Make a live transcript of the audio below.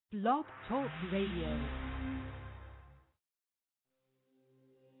Blog Talk Radio.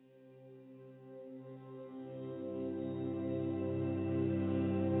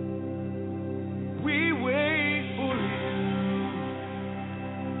 We wait for you.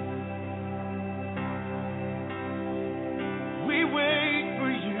 We wait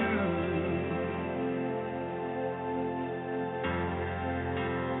for you.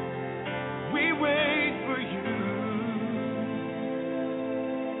 We wait for you.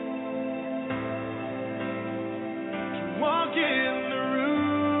 To walk in the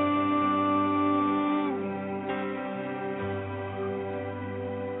room.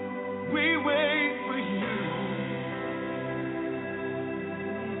 We wait for you.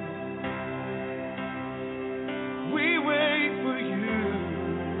 We wait for you.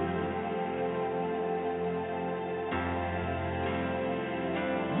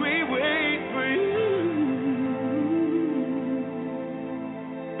 We wait for you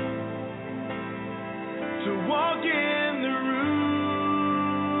to walk in the room.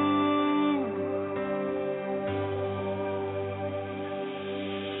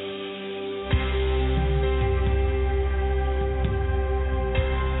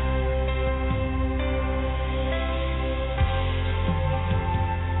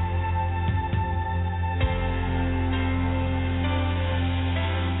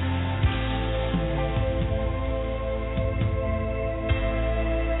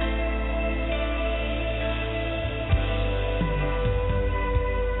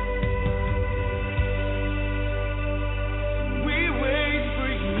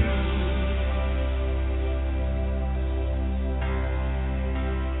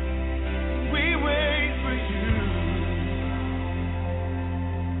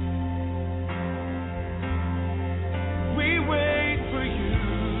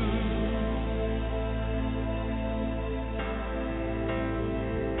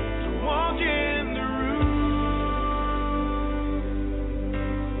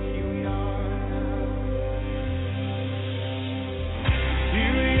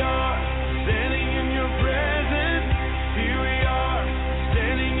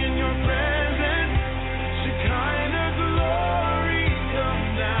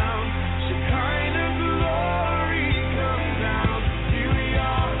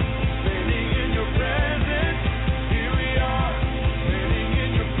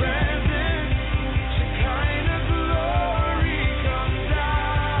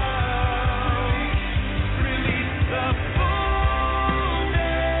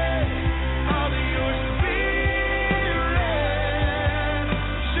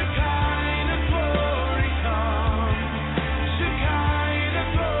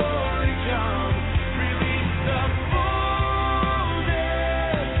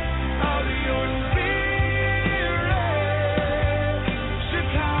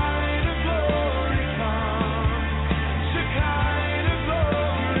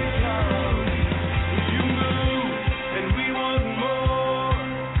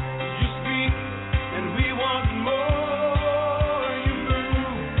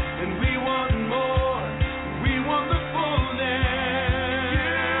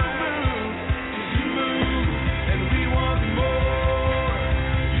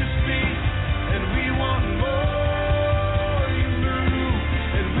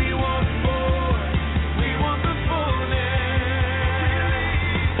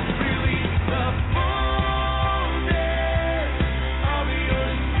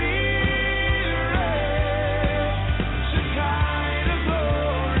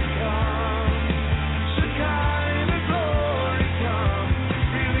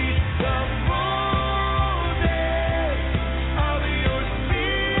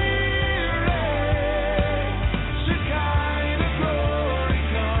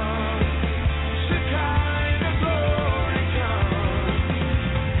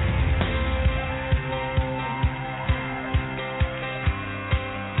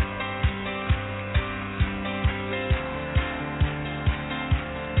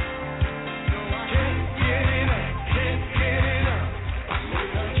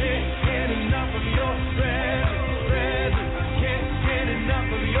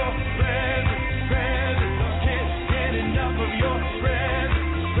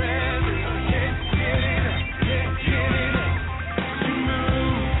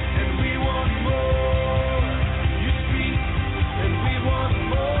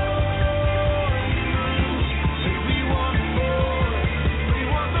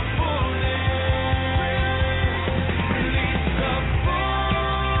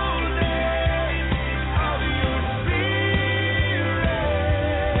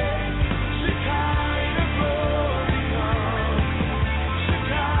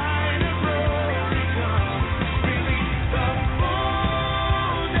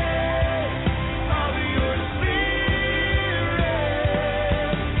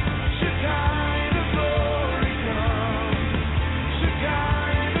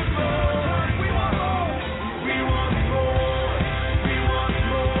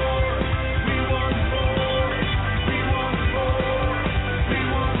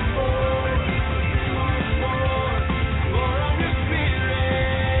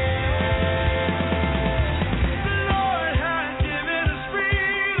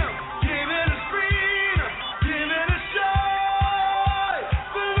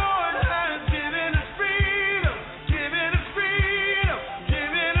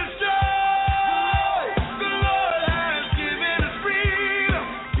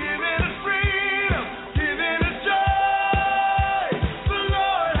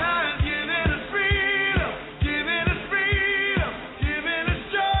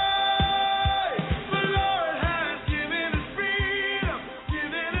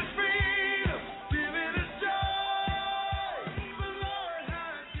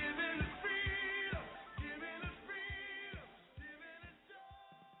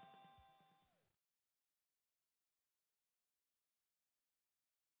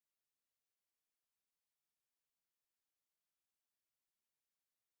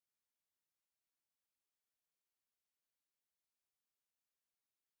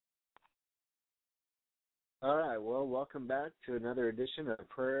 All right, well, welcome back to another edition of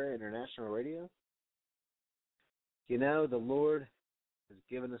Prayer International Radio. You know, the Lord has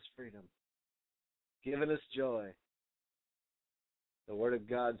given us freedom, given us joy. The Word of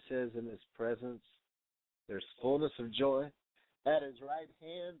God says in His presence there's fullness of joy. At His right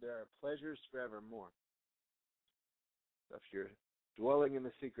hand there are pleasures forevermore. So if you're dwelling in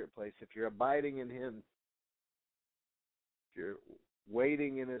the secret place, if you're abiding in Him, if you're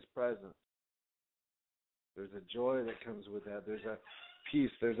waiting in His presence, there's a joy that comes with that. There's a peace.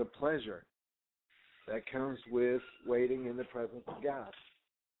 There's a pleasure that comes with waiting in the presence of God.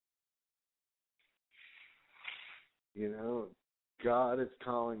 You know, God is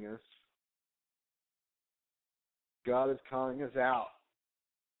calling us. God is calling us out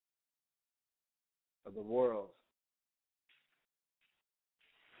of the world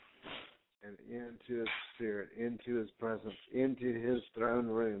and into His Spirit, into His presence, into His throne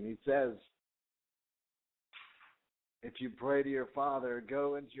room. He says, if you pray to your Father,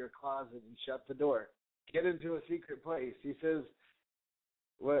 go into your closet and shut the door. Get into a secret place. He says,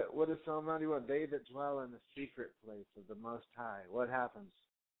 what is Psalm 91? They that dwell in the secret place of the Most High. What happens?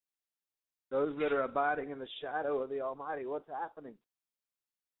 Those that are abiding in the shadow of the Almighty, what's happening?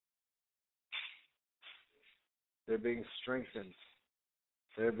 They're being strengthened.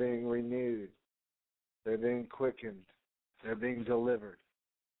 They're being renewed. They're being quickened. They're being delivered.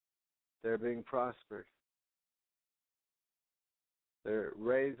 They're being prospered. They're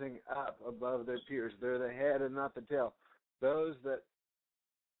raising up above their peers. They're the head and not the tail. Those that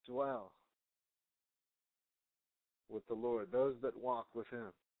dwell with the Lord, those that walk with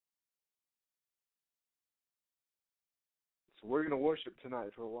Him. So we're going to worship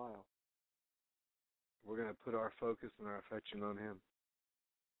tonight for a while. We're going to put our focus and our affection on Him.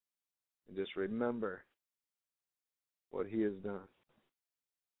 And just remember what He has done.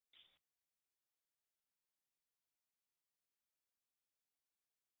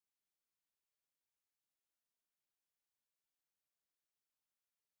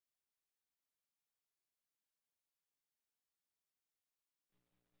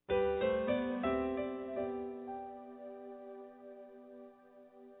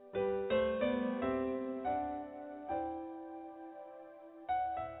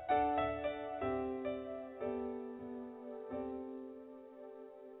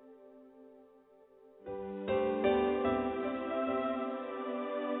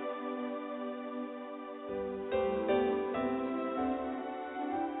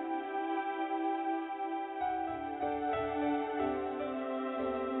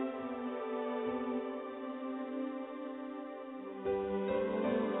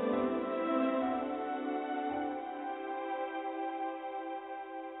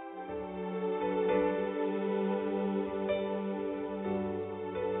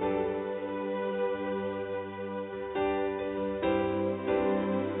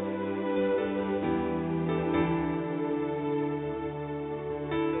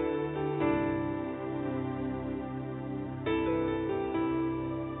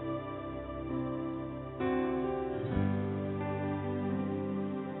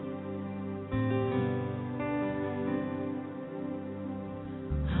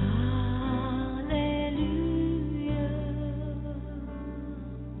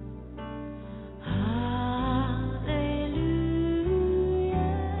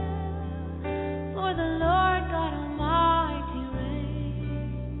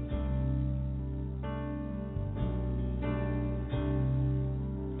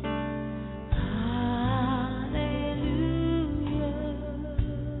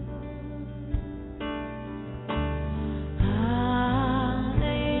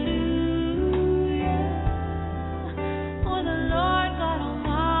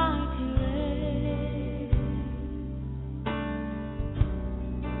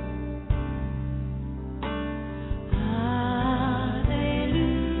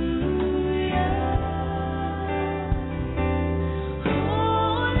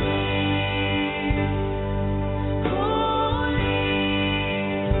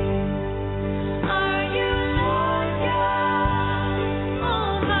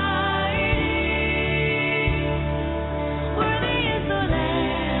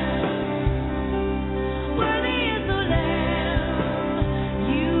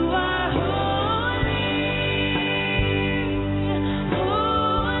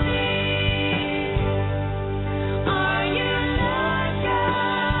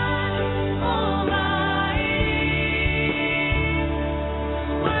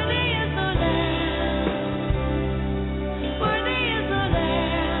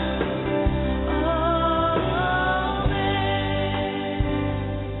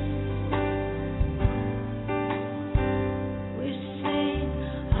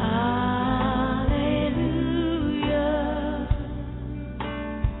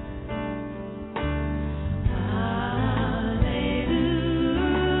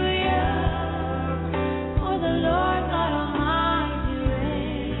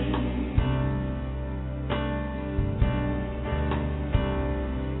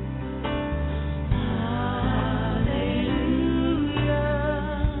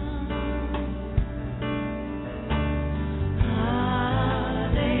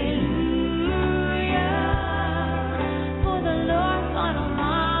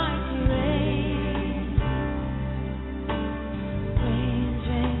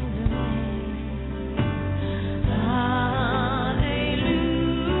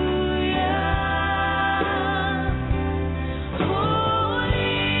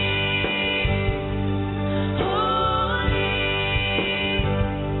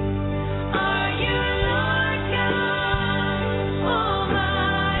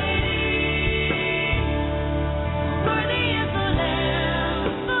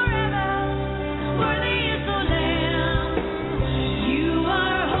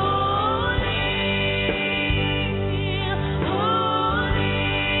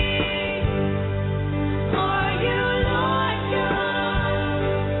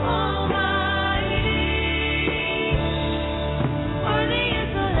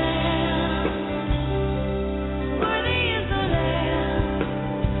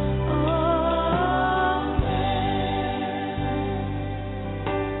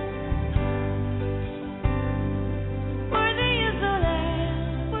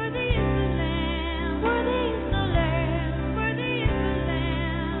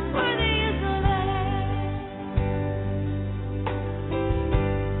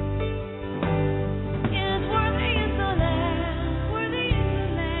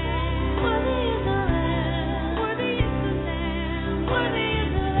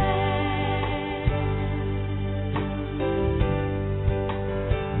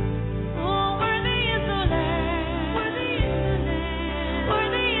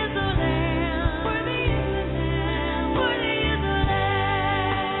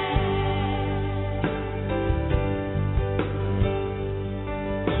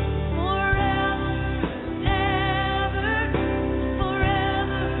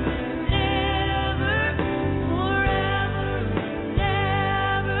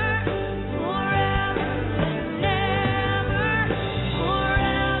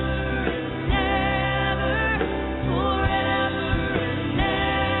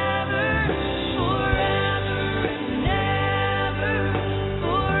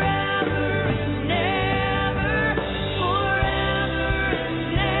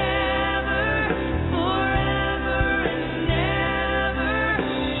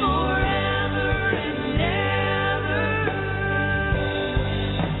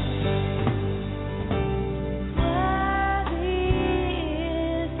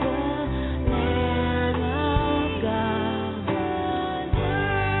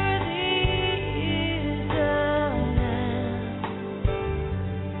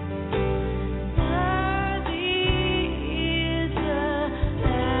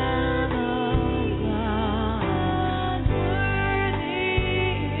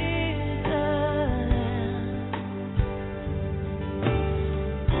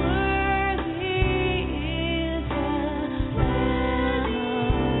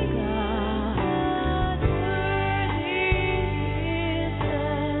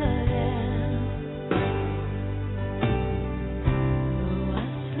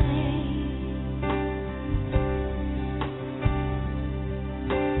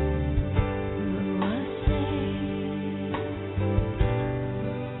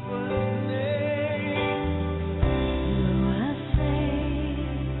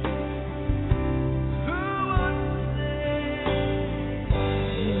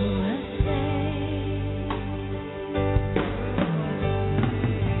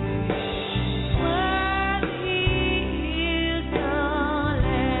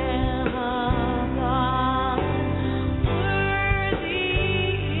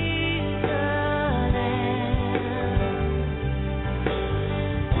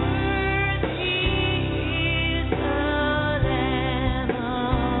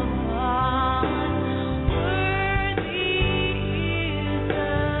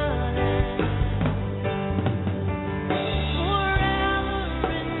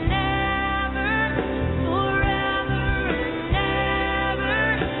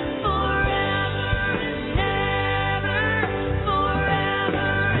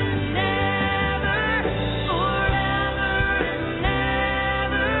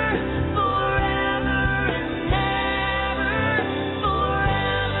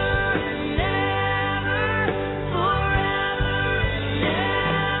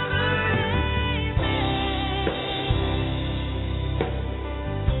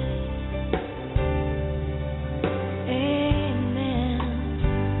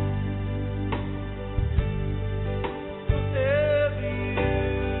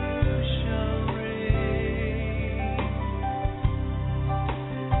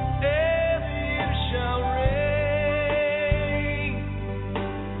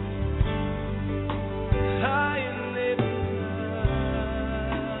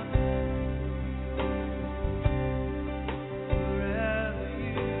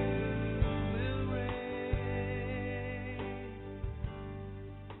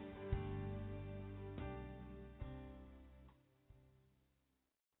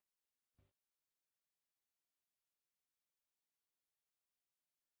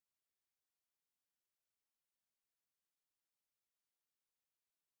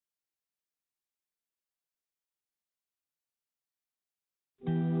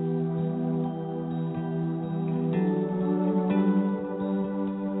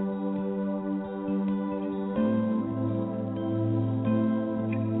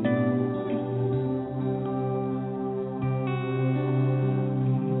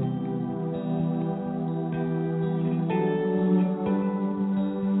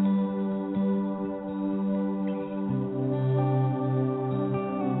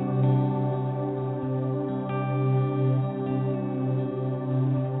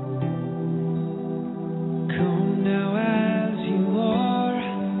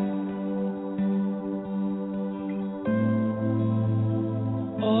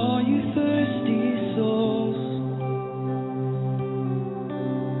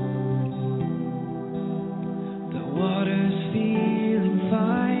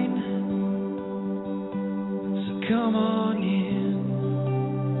 come on in.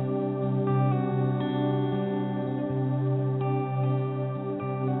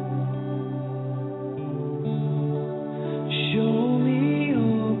 Show me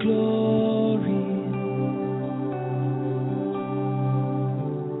your glory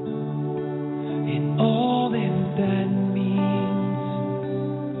in all that means.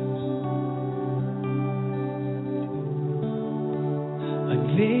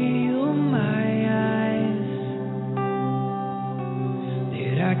 Unveil my eyes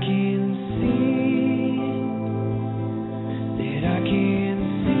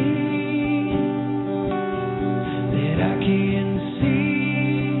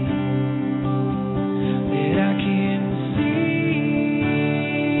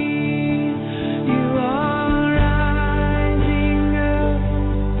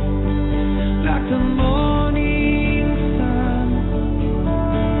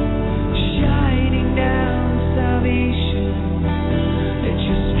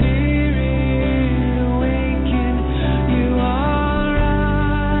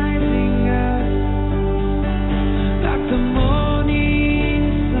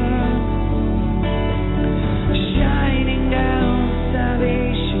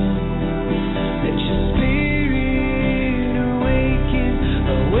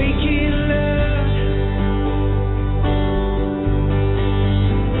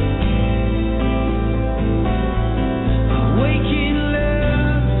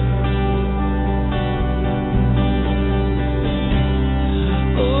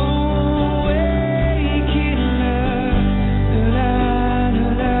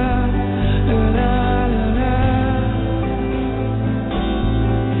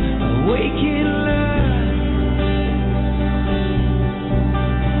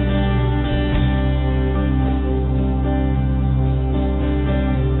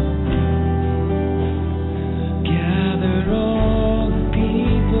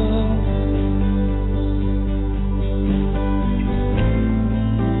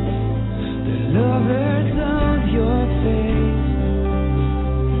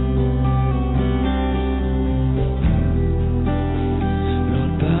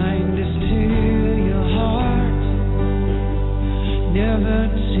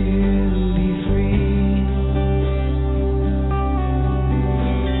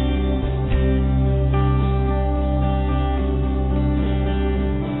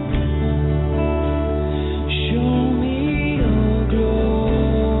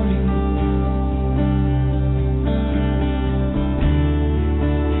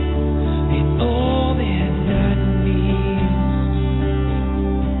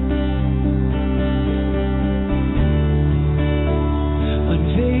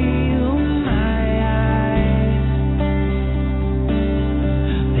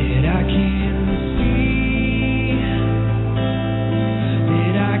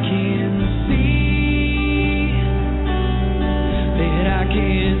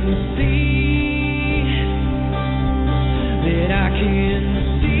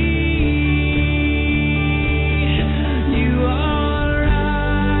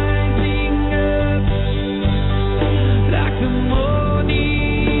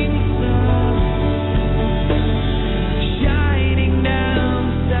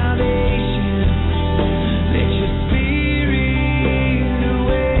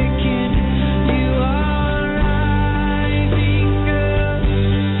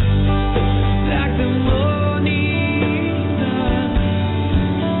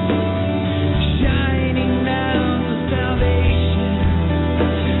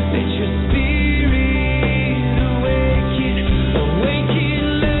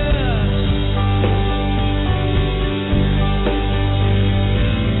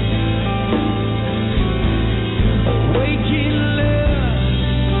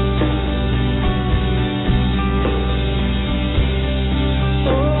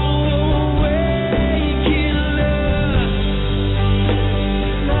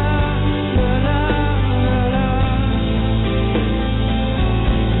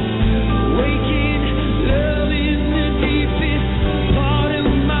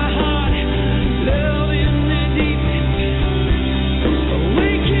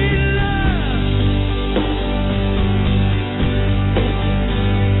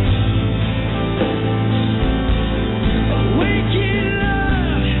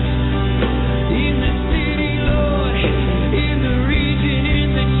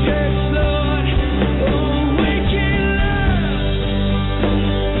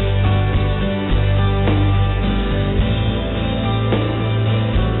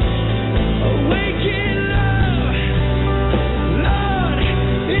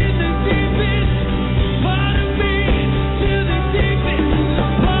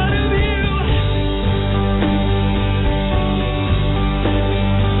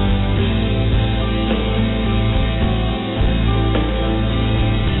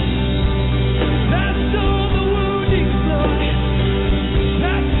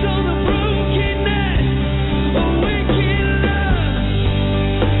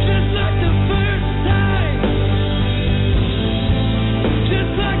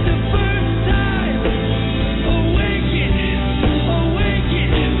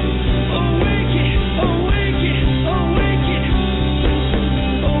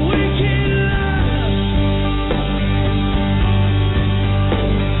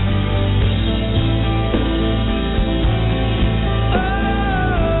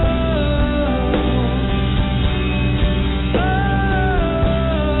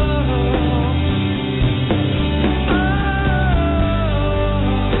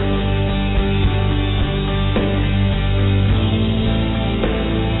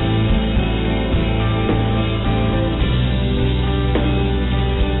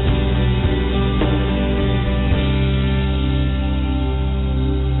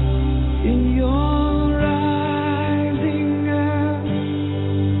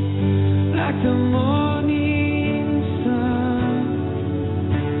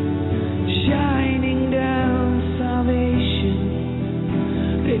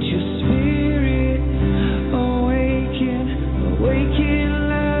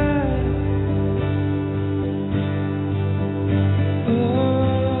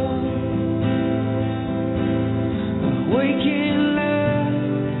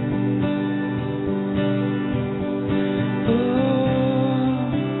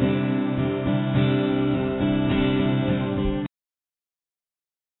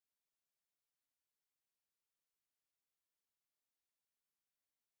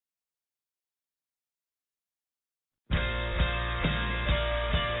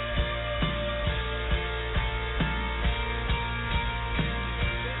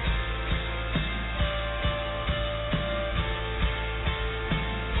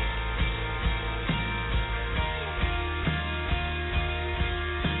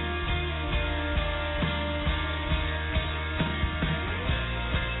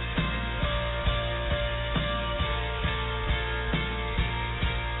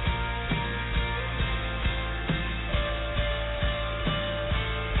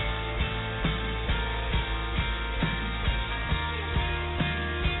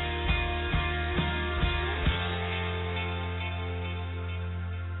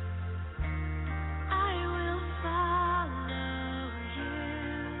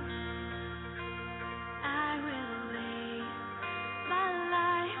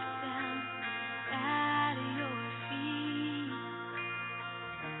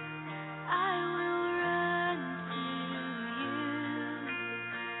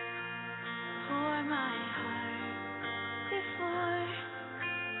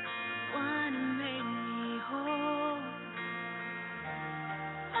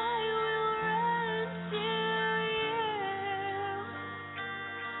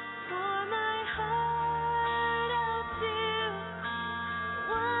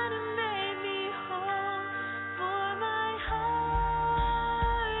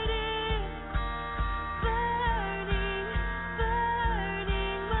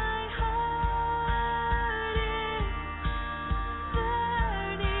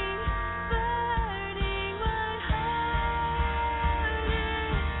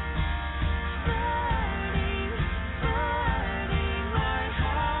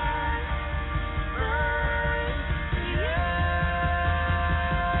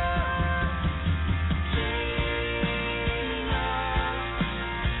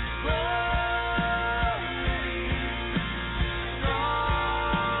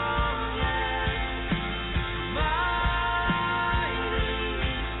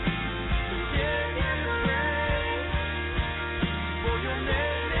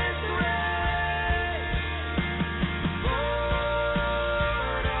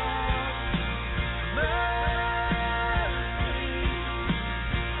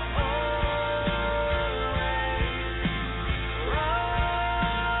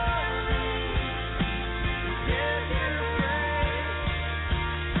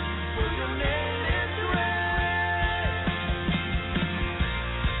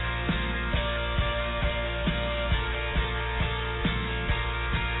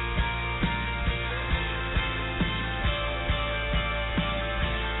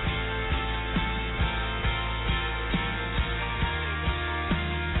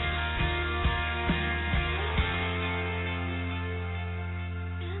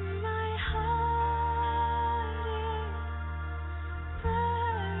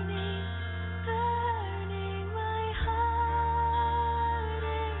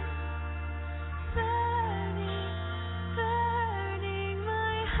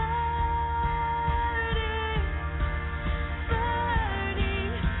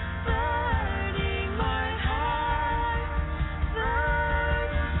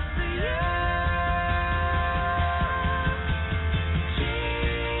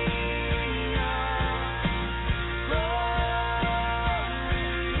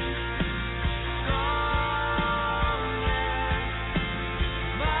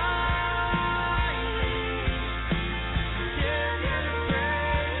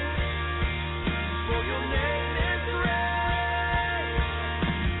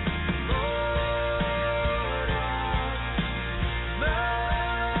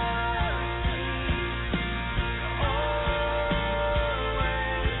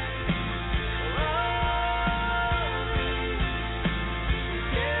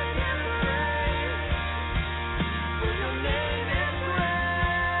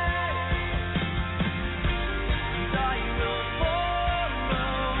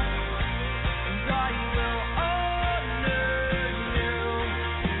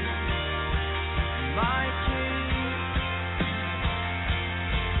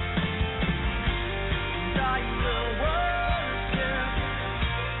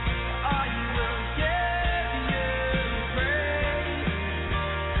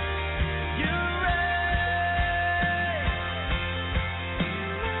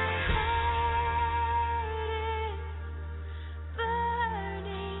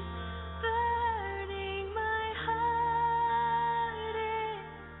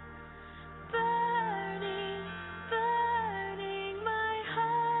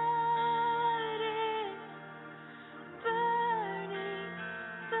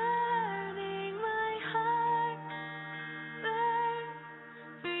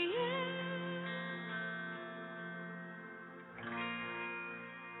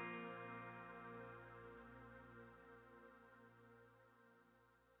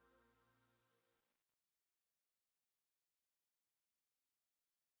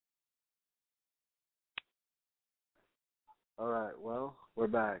All right, well, we're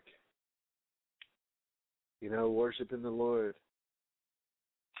back. You know, worshiping the Lord,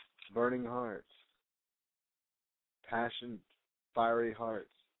 burning hearts, passion, fiery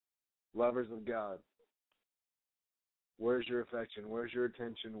hearts, lovers of God. Where's your affection? Where's your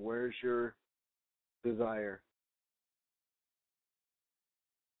attention? Where's your desire?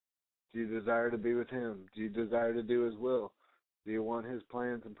 Do you desire to be with Him? Do you desire to do His will? Do you want His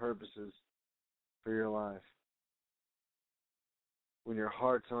plans and purposes for your life? When your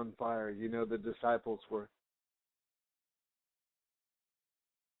heart's on fire, you know the disciples were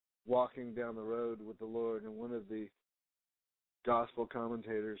walking down the road with the Lord, and one of the gospel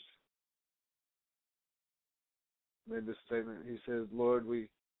commentators made this statement. He said, Lord, we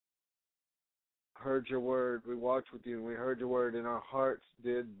heard your word, we walked with you, and we heard your word, and our hearts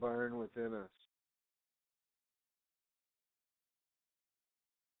did burn within us.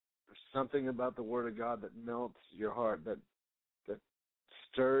 There's something about the word of God that melts your heart, that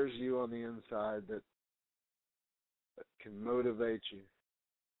stirs you on the inside, that can motivate you,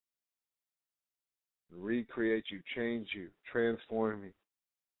 recreate you, change you, transform you,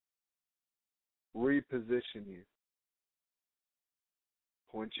 reposition you,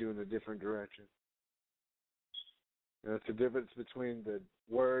 point you in a different direction. And it's the difference between the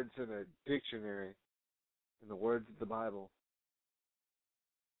words in a dictionary and the words of the Bible.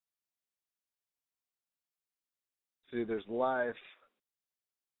 See, there's life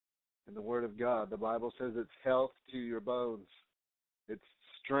in the Word of God. The Bible says it's health to your bones. It's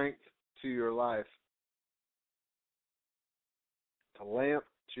strength to your life. It's a lamp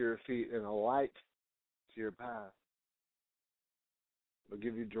to your feet and a light to your path. It'll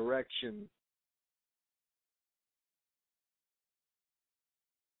give you direction.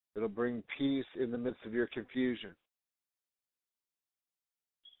 It'll bring peace in the midst of your confusion.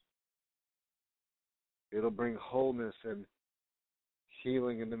 It'll bring wholeness and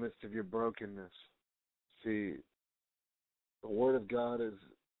healing in the midst of your brokenness. See, the Word of God is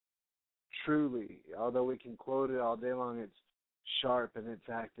truly, although we can quote it all day long, it's sharp and it's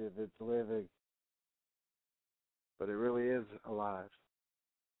active, it's living. But it really is alive.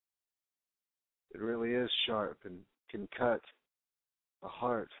 It really is sharp and can cut the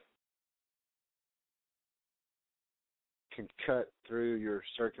heart. Can cut through your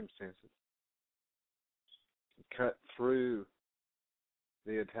circumstances. Can cut through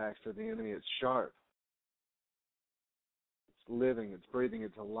the attacks of the enemy. It's sharp. It's living, it's breathing,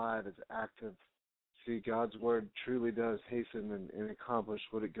 it's alive, it's active. See, God's word truly does hasten and accomplish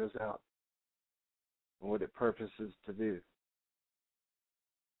what it goes out and what it purposes to do.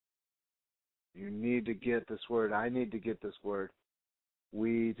 You need to get this word. I need to get this word.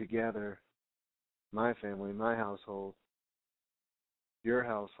 We together, my family, my household, your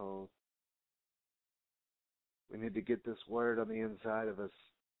household, we need to get this word on the inside of us.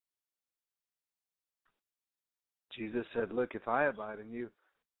 Jesus said, look, if I abide in you,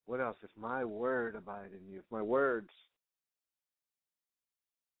 what else? If my word abide in you, if my words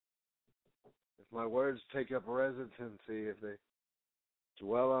take up residency, if they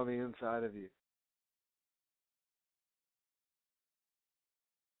dwell on the inside of you,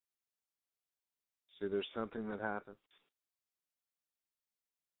 see, there's something that happens.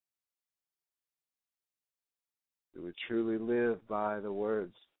 Do we truly live by the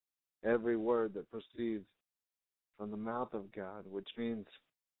words? Every word that proceeds from the mouth of God, which means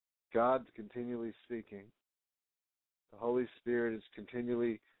God's continually speaking. The Holy Spirit is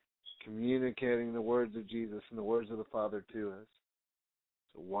continually communicating the words of Jesus and the words of the Father to us.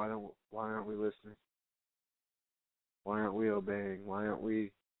 So why aren't we listening? Why aren't we obeying? Why aren't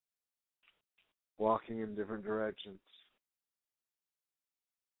we walking in different directions?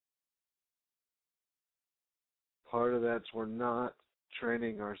 Part of that's we're not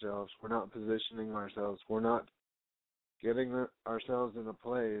training ourselves. We're not positioning ourselves. We're not getting ourselves in a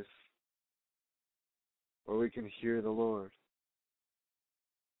place where we can hear the Lord.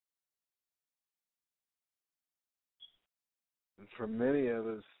 And for many of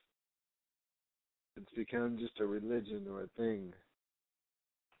us, it's become just a religion or a thing.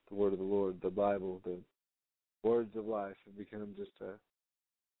 The word of the Lord, the Bible, the words of life have become just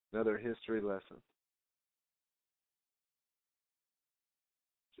another history lesson.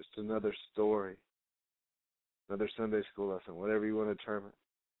 Just another story, another Sunday school lesson, whatever you want to term it.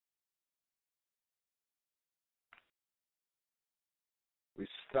 We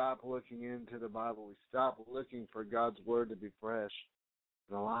stop looking into the Bible. We stop looking for God's word to be fresh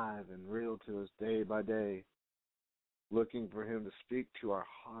and alive and real to us day by day, looking for Him to speak to our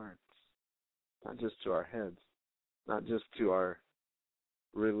hearts, not just to our heads, not just to our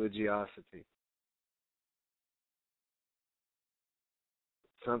religiosity.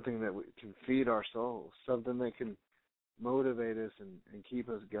 something that can feed our souls, something that can motivate us and keep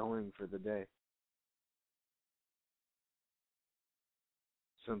us going for the day.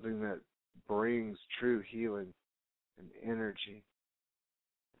 Something that brings true healing and energy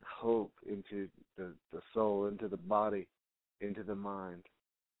and hope into the soul, into the body, into the mind.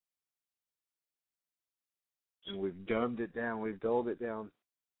 And we've dumbed it down, we've dulled it down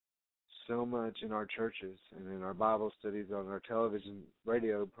so much in our churches and in our Bible studies, on our television,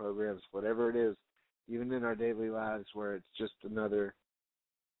 radio programs, whatever it is, even in our daily lives, where it's just another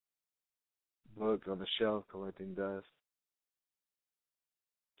book on the shelf collecting dust,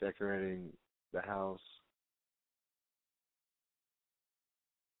 decorating the house,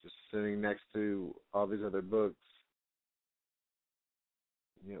 just sitting next to all these other books.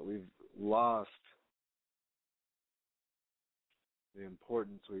 And yet we've lost the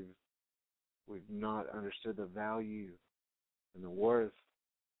importance. We've not understood the value and the worth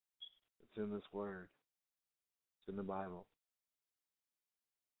that's in this word. It's in the Bible.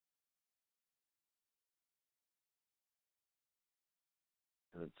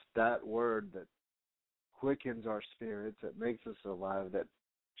 And it's that word that quickens our spirits, that makes us alive, that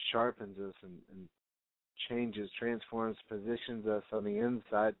sharpens us and changes, transforms, positions us on the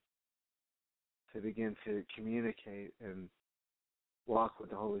inside to begin to communicate and walk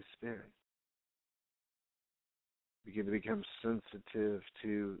with the Holy Spirit. Begin to become sensitive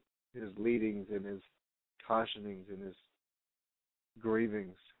to His leadings and His cautionings and His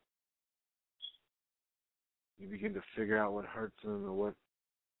grievings. You begin to figure out what hurts Him or what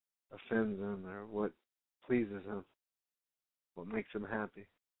offends Him or what pleases Him, what makes Him happy.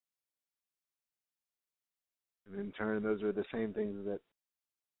 And in turn, those are the same things that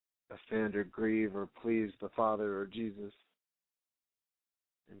offend or grieve or please the Father or Jesus,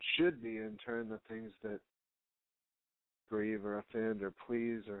 and should be, in turn, the things that grieve or offend or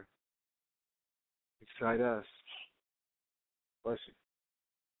please or excite us. Bless you.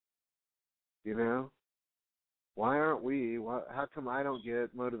 You know? Why aren't we? How come I don't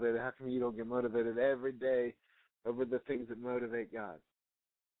get motivated? How come you don't get motivated every day over the things that motivate God?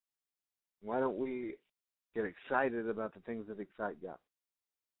 Why don't we get excited about the things that excite God?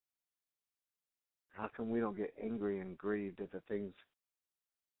 How come we don't get angry and grieved at the things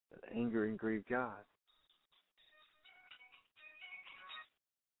that anger and grieve God?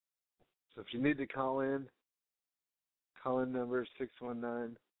 So if you need to call in number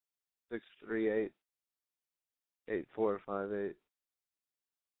 619-638-8458.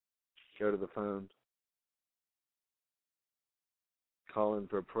 Go to the phone. Call in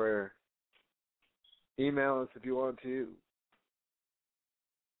for prayer. Email us if you want to.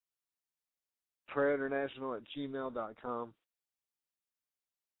 prayerinternational@gmail.com.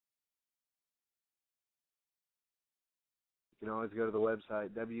 You can always go to the website,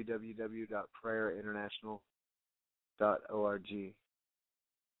 www.prayerinternational.org.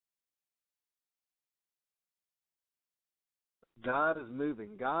 God is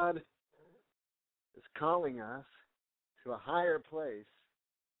moving. God is calling us to a higher place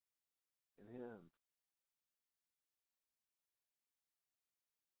in Him.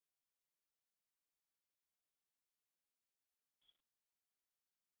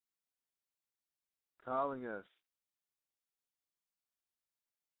 Calling us.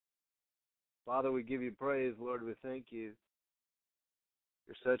 Father, we give you praise, Lord. We thank you.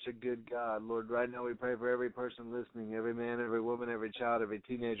 You're such a good God. Lord, right now we pray for every person listening, every man, every woman, every child, every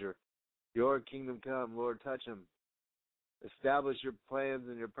teenager. Your kingdom come, Lord, touch them. Establish your plans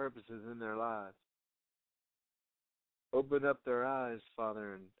and your purposes in their lives. Open up their eyes,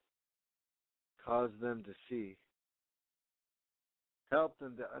 Father, and cause them to see. Help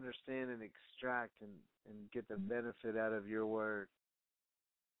them to understand and extract and get the benefit out of your word.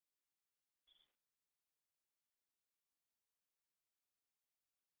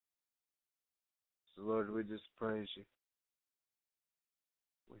 So, Lord, we just praise you.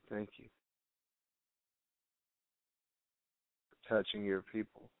 We thank you for touching your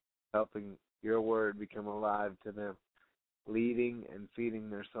people, helping your word become alive to them, leading and feeding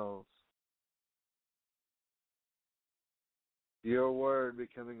their souls. Your word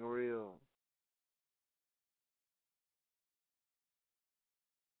becoming real.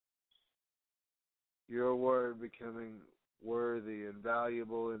 Your word becoming worthy and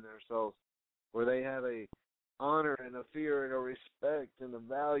valuable in their souls, where they have a honor and a fear and a respect and a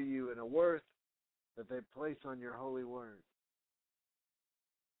value and a worth that they place on your holy word.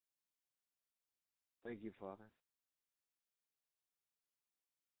 Thank you, Father.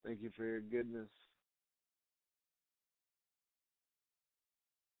 Thank you for your goodness.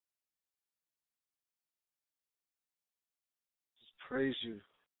 Just praise you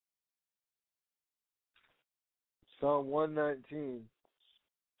Psalm 119.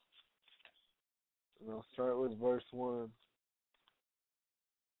 And I'll start with verse 1.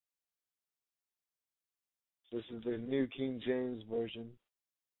 This is the New King James Version.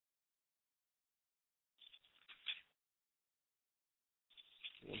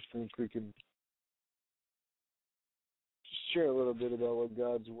 I think we can just share a little bit about what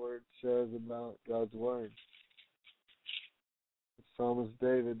God's Word says about God's Word. The psalmist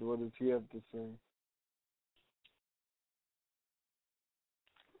David, what does he have to say?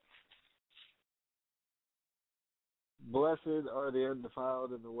 Blessed are the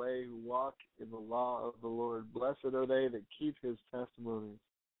undefiled in the way who walk in the law of the Lord. Blessed are they that keep his testimonies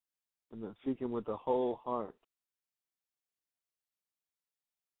and that seek him with the whole heart.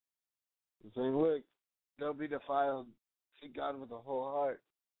 He's saying, look, don't be defiled. Seek God with the whole heart.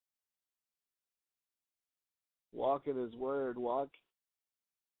 Walk in his word. Walk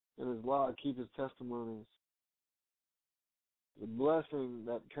in his law. Keep his testimonies. The blessing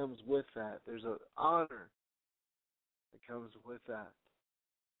that comes with that. There's an honor that comes with that.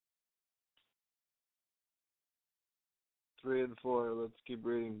 3 and 4, let's keep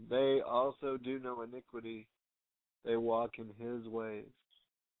reading. They also do no iniquity. They walk in his ways.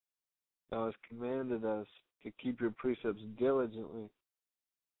 Thou hast commanded us to keep your precepts diligently,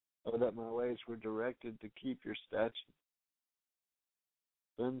 or that my ways were directed to keep your statutes.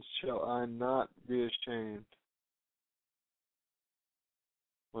 Then shall I not be ashamed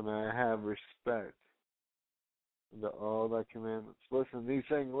when I have respect unto all thy commandments. Listen, he's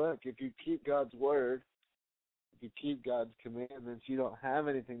saying, look, if you keep God's word, if you keep God's commandments, you don't have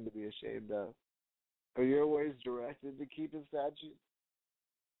anything to be ashamed of. Are your ways directed to keep his statutes?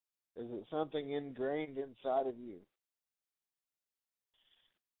 Is it something ingrained inside of you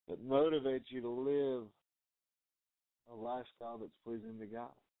that motivates you to live a lifestyle that's pleasing to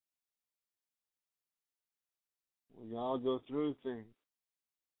God? We all go through things.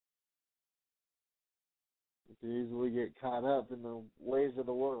 We can easily get caught up in the ways of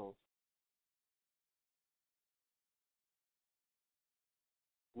the world.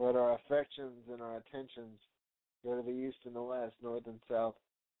 Let our affections and our attentions go to the east and the west, north and south,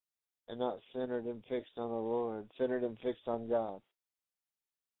 and not centered and fixed on the Lord, centered and fixed on God.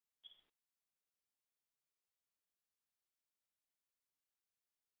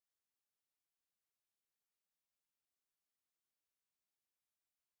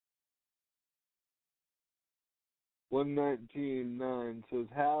 One 119:9 says,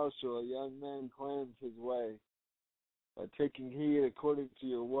 how shall a young man cleanse his way? By taking heed according to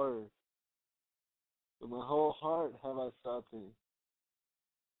your word. With my whole heart have I sought thee.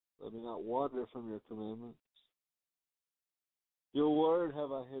 Let me not wander from your commandments. Your word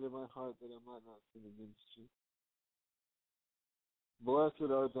have I hid in my heart that I might not sin against you. Blessed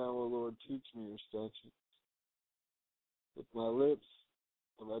art thou, O Lord, teach me your statutes. With my lips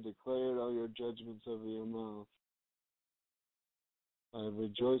have I declared all your judgments over your mouth. I have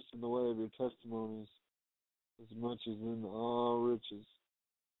rejoiced in the way of your testimonies as much as in all riches.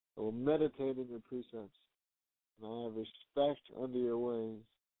 I will meditate in your precepts, and I have respect unto your ways.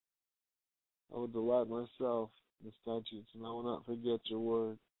 I will delight myself in the statutes, and I will not forget your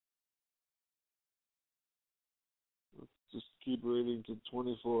word. Let's just keep reading to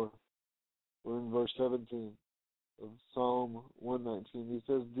 24. We're in verse 17 of Psalm 119. He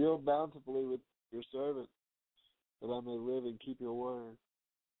says, deal bountifully with your servant, that I may live and keep your word.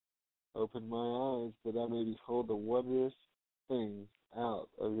 Open my eyes, that I may behold the wondrous things out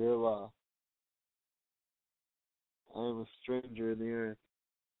of your law. I am a stranger in the earth.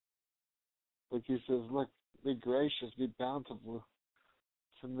 Like he says, look, be gracious, be bountiful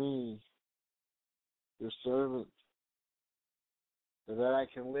to me, your servant, so that I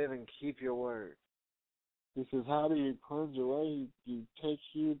can live and keep your word. He says, how do you cleanse your way? You take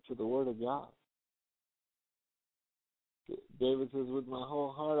heed to the word of God. David says, with my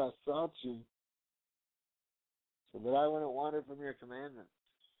whole heart I sought you, so that I wouldn't wander from your commandments.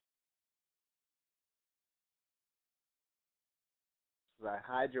 So that I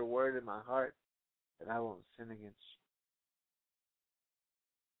hide your word in my heart, that I won't sin against you.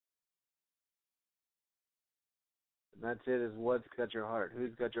 And that's it, is what's got your heart?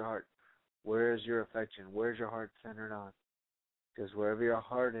 Who's got your heart? Where's your affection? Where's your heart centered on? Because wherever your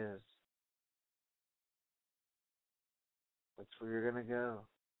heart is, that's where you're going to go.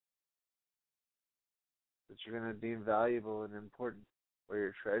 That you're going to deem valuable and important. Where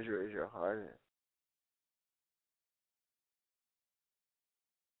your treasure is, your heart is.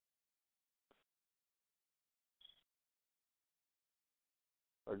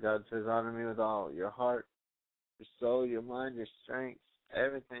 Or God says, honor me with all, your heart, your soul, your mind, your strength,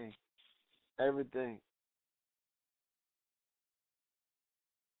 everything. Everything.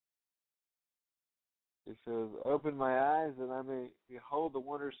 He says, open my eyes that I may behold the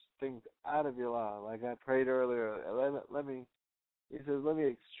wondrous things out of your law. Like I prayed earlier, he says, let me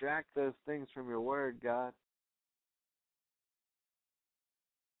extract those things from your word, God.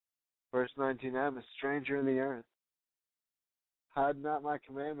 Verse 19, I am a stranger in the earth. Hide not my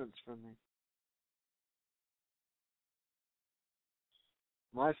commandments from me.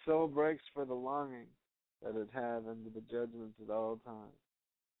 My soul breaks for the longing that it hath unto the judgments at all times.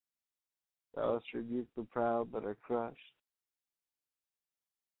 Thou hast rebuked the proud that are crushed.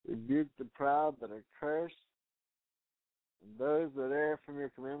 Rebuke the proud that are cursed, and those that err from your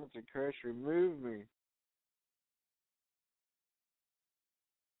commandments are cursed. Remove me.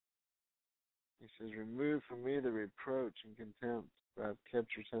 He says, remove from me the reproach and contempt, for I have kept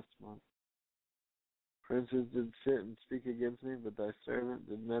your testimony. Princes did sit and speak against me, but thy servant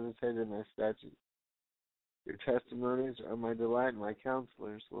did meditate in thy statutes. Your testimonies are my delight, and my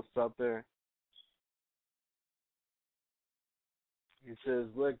counselors. We'll stop there. He says,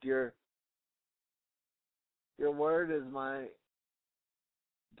 look, your word is my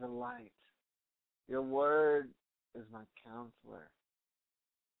delight. Your word is my counselor.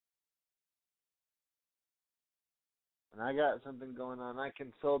 When I got something going on, I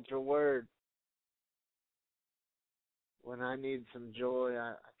consult your word. When I need some joy,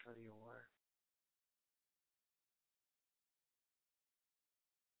 I go to your word.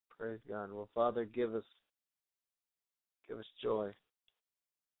 Praise God. Well, Father, give us joy.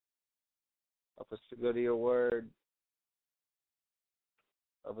 Help us to go to your word.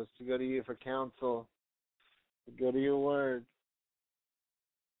 Help us to go to you for counsel. To go to your word.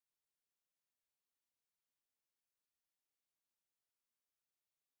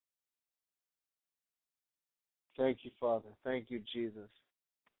 Thank you, Father. Thank you, Jesus.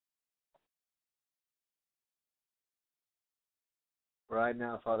 Right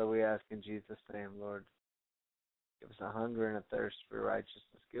now, Father, we ask in Jesus' name, Lord, give us a hunger and a thirst for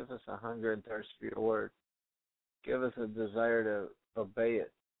righteousness. Give us a hunger and thirst for your word. Give us a desire to obey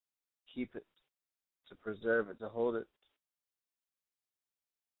it, keep it, to preserve it, to hold it.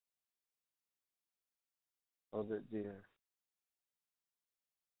 Hold it dear.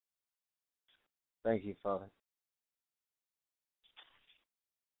 Thank you, Father.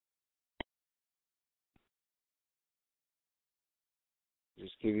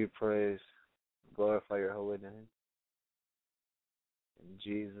 Just give you praise. Glorify your holy name. In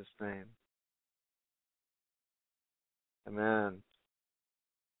Jesus' name. Amen.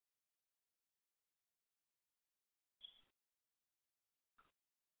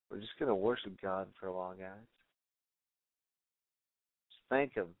 We're just going to worship God for a while, guys. Just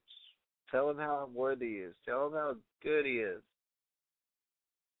thank Him. Just tell Him how worthy He is. Tell Him how good He is.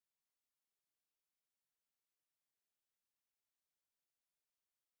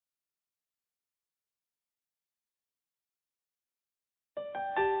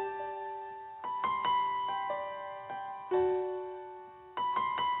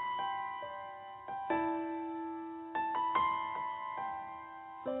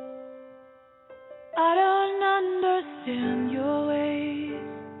 I don't understand your ways.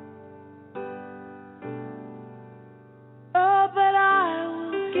 Oh, but I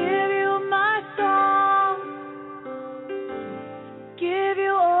will give you my song, give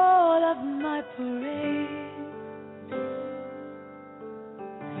you all of my praise.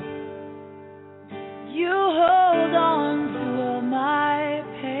 You hold on to all my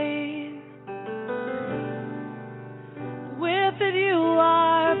pain. With it you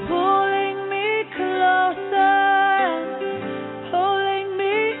are pulling me closer, pulling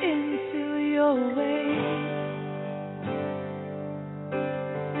me into your way.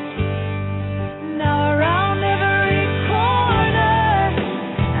 Now around every corner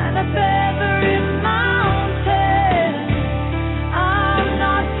and up every mile,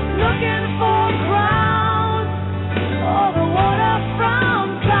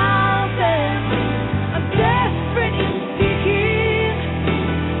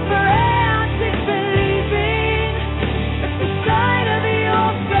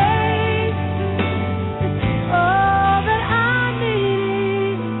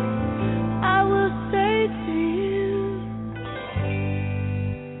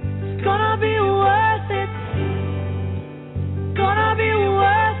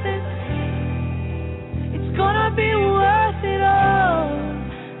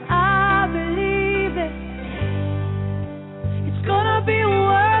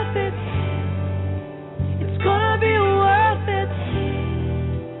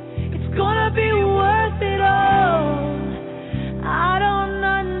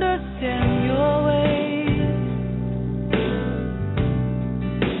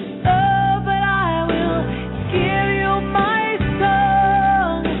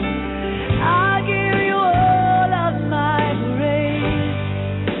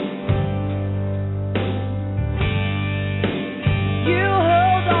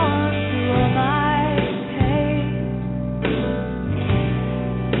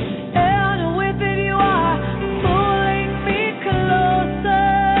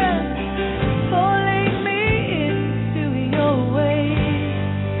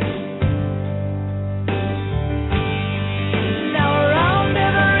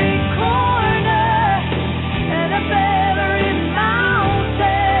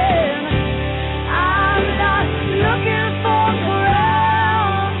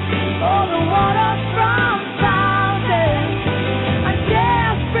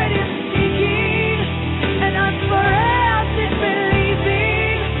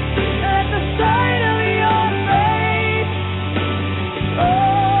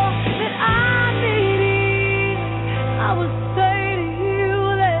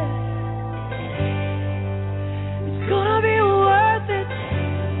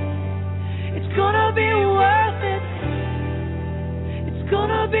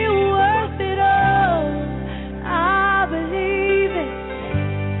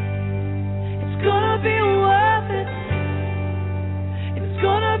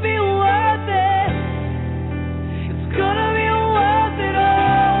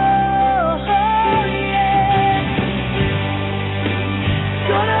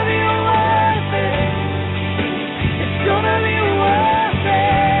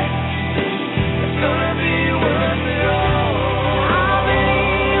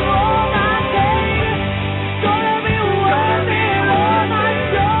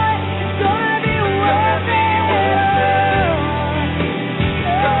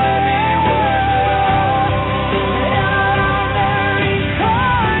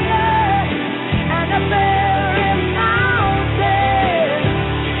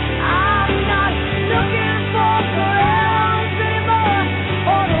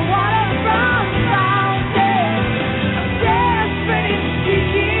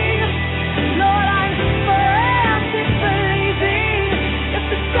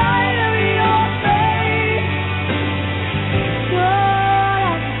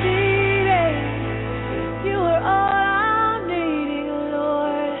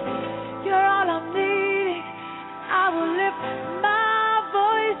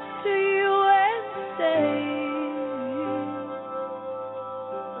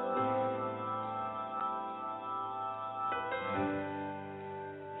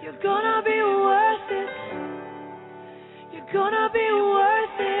 You're gonna be worth it. You're gonna be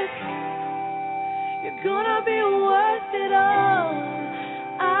worth it. You're gonna be worth it all.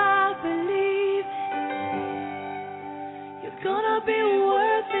 I believe you're gonna be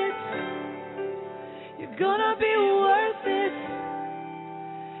worth it. You're gonna be worth it.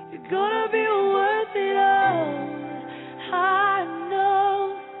 You're gonna be worth it all. I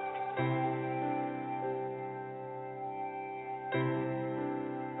know.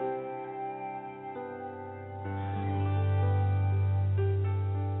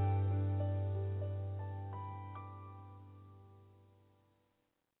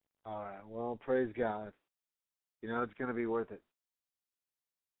 All right. Well, praise God. You know it's going to be worth it.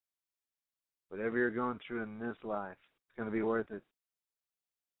 Whatever you're going through in this life, it's going to be worth it.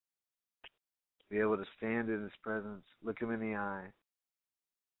 Be able to stand in His presence, look Him in the eye,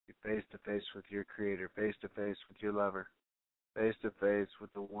 be face to face with your Creator, face to face with your lover, face to face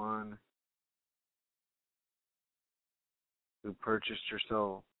with the one who purchased your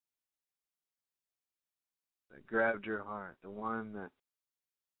soul, that grabbed your heart, the one that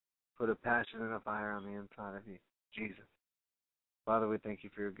put a passion and a fire on the inside of you, Jesus. Father, we thank you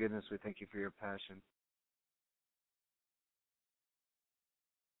for your goodness. We thank you for your passion.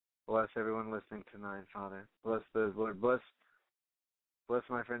 Bless everyone listening tonight, Father. Bless those, Lord. Bless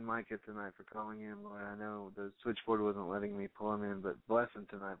my friend Micah tonight for calling in, Lord. I know the switchboard wasn't letting me pull him in, but bless him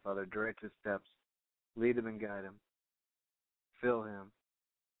tonight, Father. Direct his steps. Lead him and guide him. Fill him.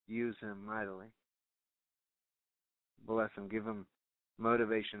 Use him mightily. Bless him. Give him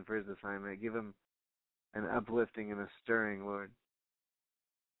motivation for his assignment. Give him an uplifting and a stirring, Lord.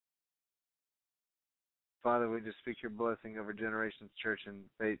 Father, we just speak your blessing over Generations Church in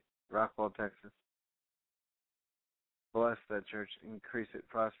Fate, Rockwall, Texas. Bless that church. Increase it.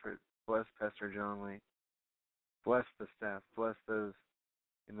 Prosper it. Bless Pastor John Lee. Bless the staff. Bless those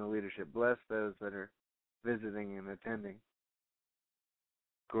in the leadership. Bless those that are visiting and attending.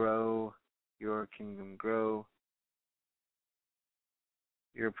 Grow your kingdom. Grow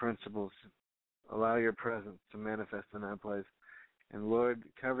your principles. Allow your presence to manifest in that place. And Lord,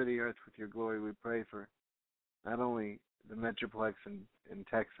 cover the earth with your glory. We pray for not only the Metroplex in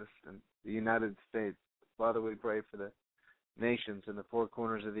Texas and the United States. Father, we pray for the nations in the four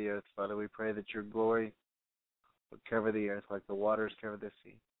corners of the earth. Father, we pray that your glory would cover the earth like the waters cover the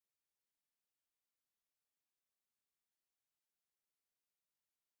sea.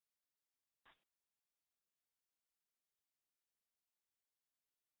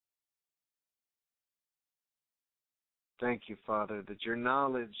 Thank you, Father, that your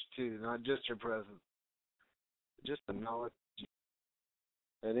knowledge, too, not just your presence, just the knowledge,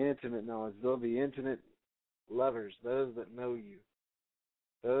 that intimate knowledge. They'll be intimate lovers, those that know you.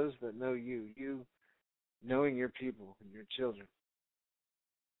 Those that know you, you knowing your people and your children.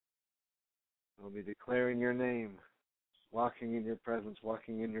 They'll be declaring your name, walking in your presence,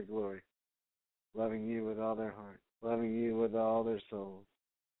 walking in your glory, loving you with all their heart, loving you with all their souls,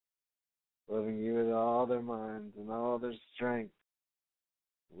 loving you with all their minds and all their strength,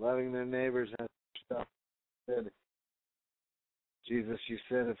 loving their neighbors as themselves. Said, Jesus, you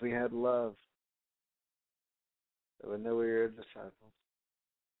said if we had love, they would know we were your disciples.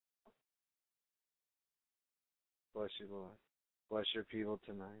 Bless you, Lord. Bless your people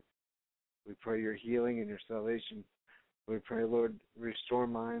tonight. We pray your healing and your salvation. We pray, Lord, restore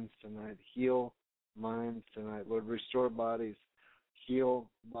minds tonight. Heal minds tonight. Lord, restore bodies. Heal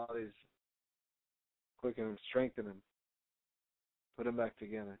bodies. Quicken them. Strengthen them. Put them back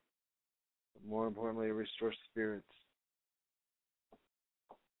together. But more importantly, restore spirits.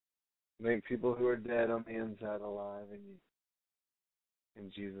 Make people who are dead on the inside alive in you.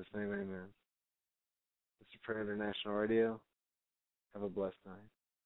 In Jesus' name, amen. This is Prayer International Radio. Have a blessed night.